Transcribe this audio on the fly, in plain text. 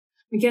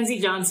Mackenzie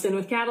Johnston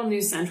with Cattle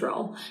News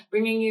Central,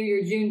 bringing you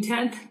your June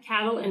 10th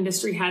cattle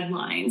industry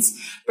headlines,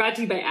 brought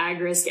to you by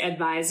AgRisk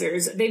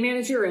Advisors. They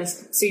manage your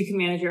risk so you can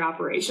manage your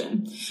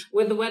operation.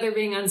 With the weather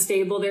being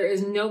unstable, there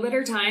is no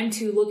better time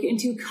to look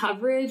into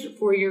coverage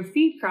for your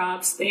feed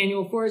crops. The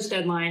annual forage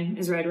deadline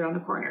is right around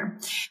the corner.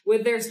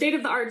 With their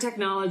state-of-the-art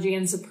technology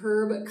and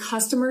superb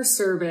customer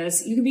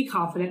service, you can be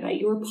confident that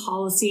your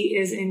policy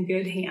is in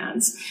good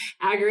hands.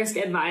 AgRisk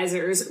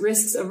Advisors,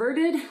 risks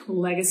averted,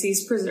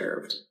 legacies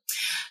preserved.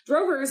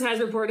 Drovers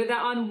has reported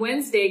that on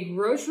Wednesday,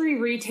 grocery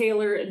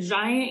retailer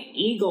Giant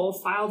Eagle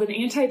filed an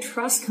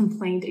antitrust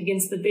complaint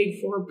against the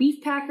Big Four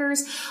beef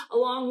packers,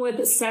 along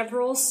with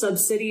several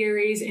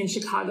subsidiaries in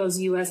Chicago's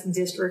U.S.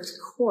 District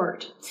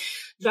Court.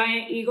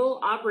 Giant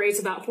Eagle operates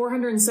about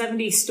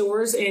 470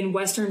 stores in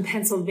western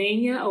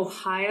Pennsylvania,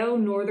 Ohio,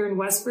 northern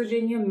West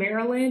Virginia,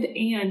 Maryland,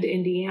 and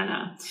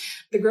Indiana.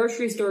 The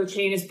grocery store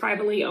chain is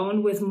privately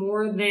owned with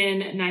more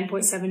than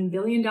 $9.7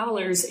 billion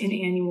in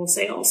annual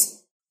sales.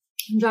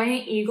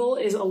 Giant Eagle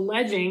is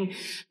alleging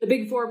the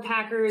Big Four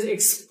packers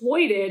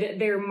exploited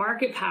their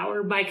market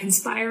power by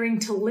conspiring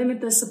to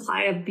limit the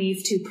supply of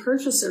beef to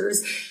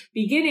purchasers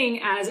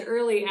beginning as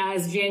early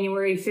as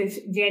January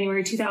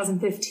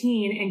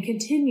 2015 and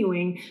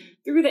continuing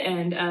through the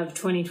end of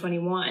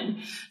 2021.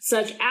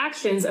 Such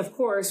actions, of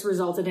course,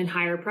 resulted in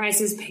higher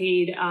prices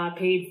paid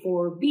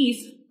for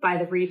beef by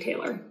the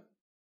retailer.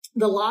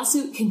 The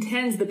lawsuit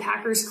contends the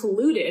packers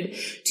colluded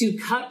to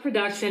cut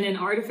production and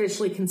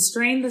artificially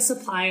constrain the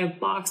supply of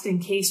boxed and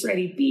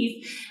case-ready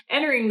beef,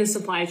 entering the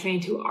supply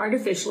chain to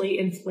artificially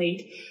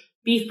inflate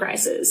beef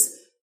prices.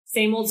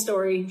 Same old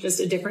story, just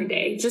a different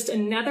day. Just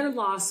another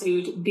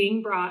lawsuit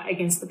being brought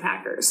against the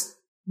packers.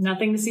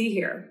 Nothing to see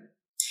here.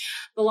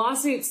 The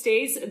lawsuit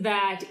states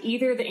that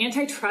either the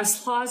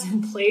antitrust laws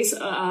in place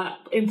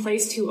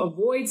to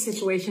avoid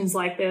situations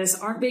like this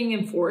aren't being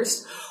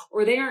enforced,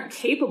 or they aren't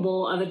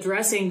capable of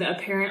addressing the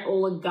apparent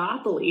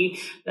oligopoly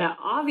that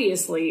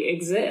obviously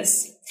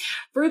exists.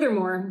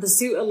 Furthermore, the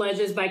suit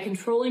alleges by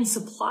controlling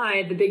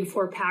supply, the Big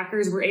Four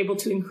packers were able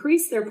to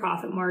increase their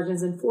profit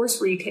margins and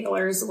force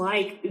retailers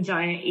like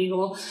Giant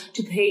Eagle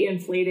to pay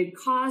inflated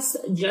costs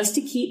just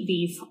to keep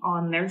beef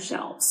on their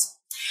shelves.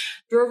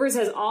 Drovers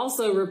has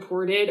also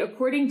reported,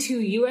 according to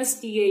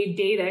USDA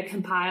data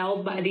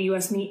compiled by the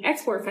U.S. Meat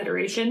Export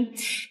Federation,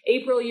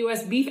 April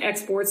U.S. beef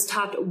exports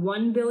topped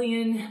 $1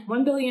 billion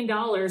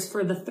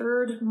for the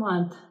third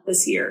month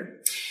this year.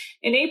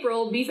 In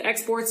April, beef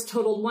exports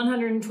totaled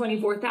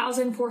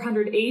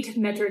 124,408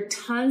 metric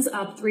tons,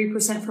 up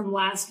 3% from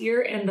last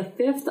year, and the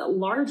fifth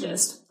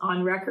largest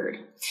on record.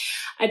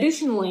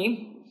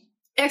 Additionally,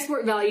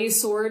 export value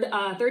soared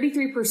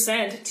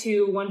 33%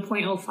 to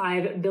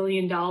 $1.05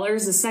 billion,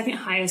 the second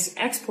highest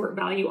export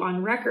value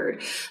on record.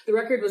 The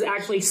record was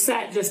actually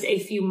set just a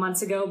few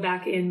months ago,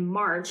 back in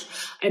March,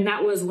 and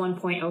that was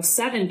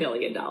 $1.07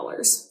 billion.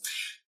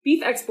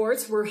 Beef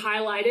exports were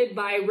highlighted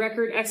by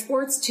record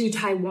exports to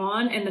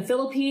Taiwan and the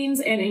Philippines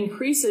and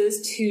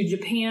increases to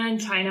Japan,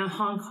 China,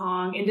 Hong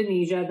Kong,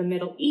 Indonesia, the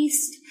Middle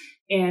East,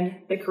 and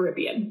the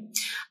Caribbean.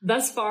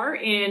 Thus far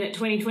in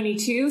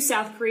 2022,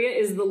 South Korea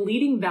is the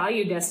leading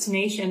value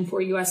destination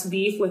for U.S.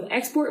 beef, with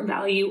export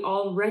value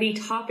already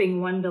topping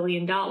 $1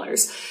 billion.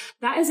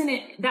 That is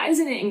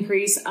an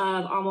increase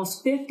of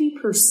almost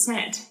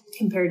 50%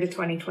 compared to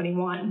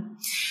 2021.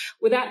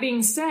 With that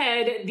being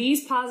said,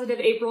 these positive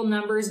April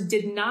numbers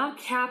did not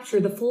capture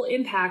the full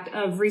impact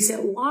of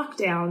recent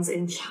lockdowns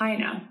in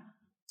China.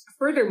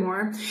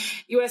 Furthermore,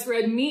 U.S.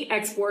 red meat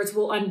exports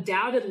will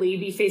undoubtedly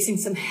be facing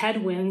some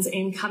headwinds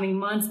in coming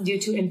months due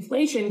to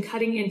inflation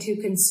cutting into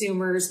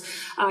consumers'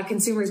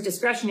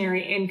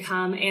 discretionary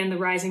income and the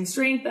rising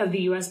strength of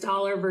the U.S.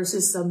 dollar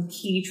versus some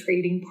key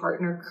trading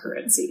partner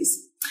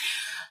currencies.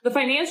 The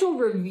Financial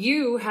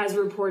Review has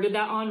reported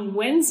that on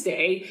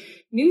Wednesday,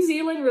 New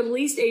Zealand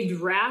released a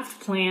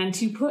draft plan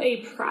to put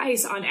a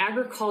price on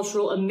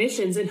agricultural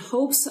emissions in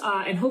hopes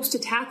to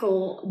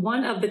tackle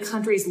one of the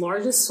country's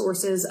largest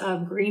sources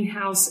of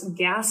greenhouse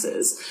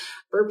gases,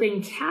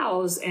 burping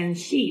cows and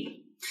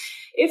sheep.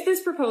 If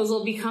this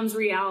proposal becomes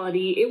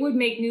reality, it would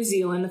make New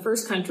Zealand the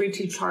first country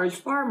to charge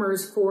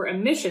farmers for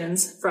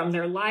emissions from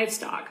their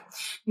livestock.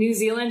 New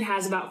Zealand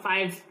has about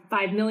 5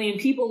 million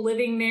people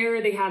living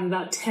there. They have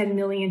about 10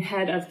 million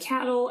head of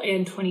cattle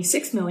and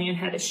 26 million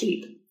head of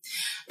sheep.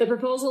 The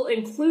proposal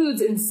includes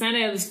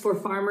incentives for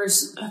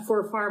farmers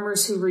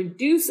who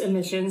reduce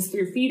emissions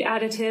through feed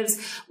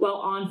additives, while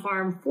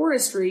on-farm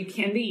forestry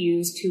can be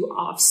used to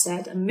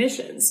offset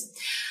emissions.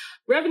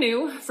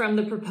 Revenue from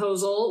the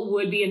proposal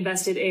would be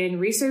invested in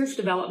research,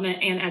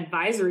 development, and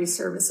advisory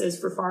services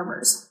for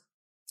farmers.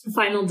 A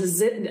final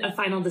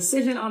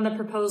decision on the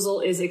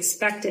proposal is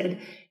expected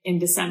in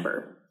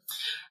December.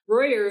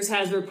 Reuters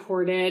has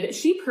reported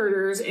sheep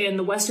herders in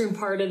the western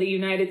part of the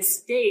United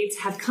States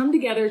have come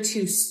together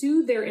to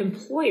sue their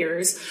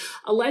employers,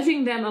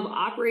 alleging them of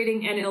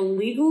operating an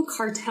illegal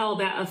cartel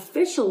that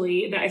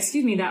artificially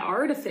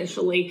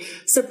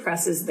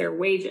suppresses their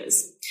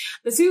wages.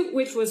 The suit,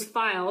 which was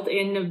filed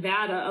in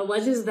Nevada,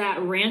 alleges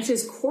that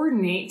ranches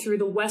coordinate through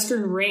the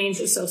Western Range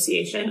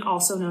Association,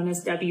 also known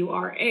as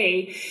WRA,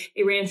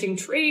 a ranching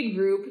trade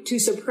group, to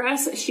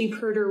suppress sheep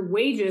herder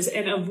wages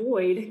and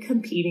avoid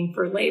competing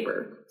for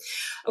labor.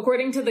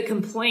 According to the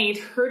complaint,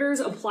 herders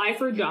apply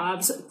for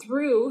jobs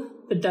through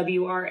the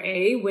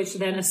WRA, which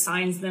then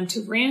assigns them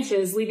to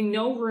ranches, leaving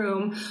no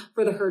room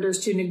for the herders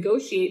to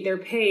negotiate their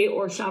pay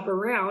or shop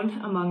around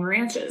among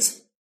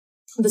ranches.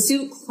 The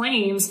suit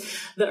claims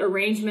the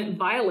arrangement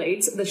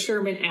violates the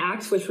Sherman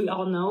Act, which we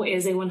all know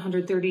is a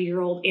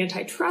 130-year-old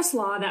antitrust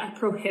law that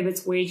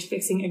prohibits wage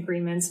fixing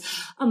agreements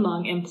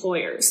among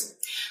employers.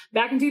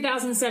 Back in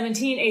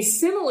 2017, a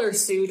similar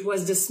suit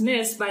was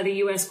dismissed by the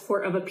U.S.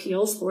 Court of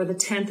Appeals for the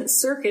 10th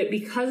Circuit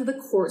because the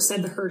court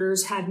said the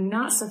herders had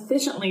not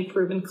sufficiently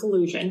proven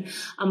collusion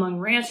among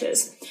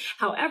ranches.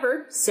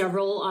 However,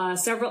 several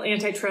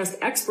antitrust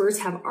experts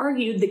have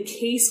argued the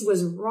case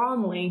was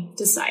wrongly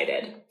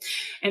decided.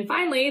 And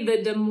finally,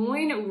 the Des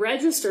Moines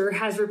Register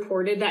has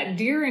reported that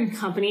Deere &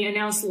 Company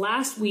announced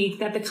last week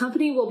that the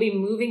company will be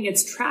moving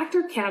its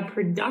tractor cab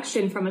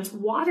production from its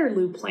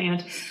Waterloo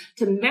plant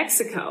to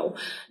Mexico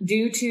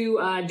due to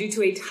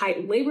a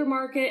tight labor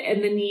market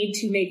and the need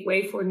to make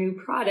way for new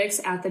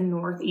products at the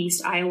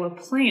Northeast Iowa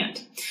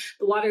plant.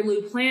 The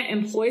Waterloo plant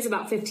employs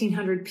about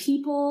 1,500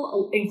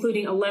 people,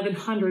 including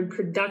 1,100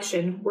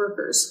 production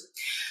workers.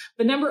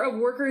 The number of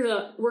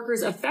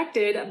workers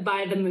affected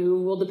by the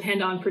move will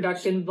depend on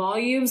production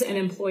volumes and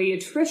employee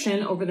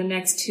attrition over the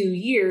next 2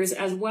 years,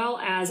 as well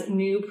as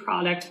new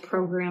product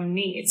program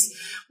needs.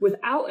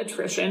 Without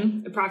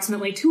attrition,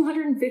 approximately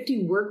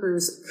 250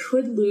 workers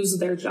could lose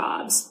their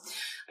jobs.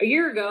 A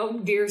year ago,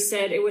 Deere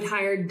said it would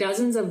hire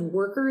dozens of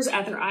workers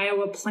at their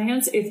Iowa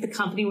plants if the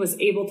company was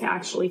able to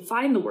actually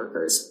find the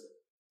workers,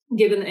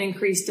 given the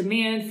increased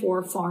demand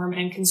for farm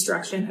and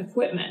construction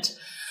equipment.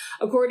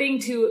 According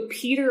to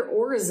Peter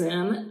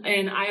Orzum,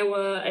 an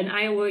Iowa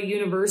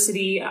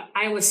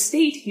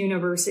State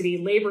University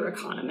labor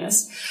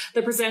economist,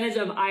 the percentage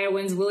of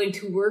Iowans willing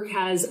to work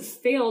has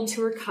failed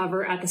to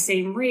recover at the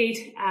same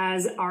rate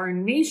as our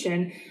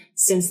nation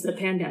since the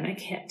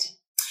pandemic hit.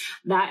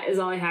 That is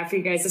all I have for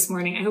you guys this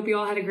morning. I hope you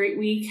all had a great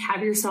week.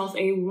 Have yourself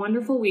a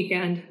wonderful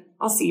weekend.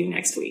 I'll see you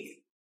next week.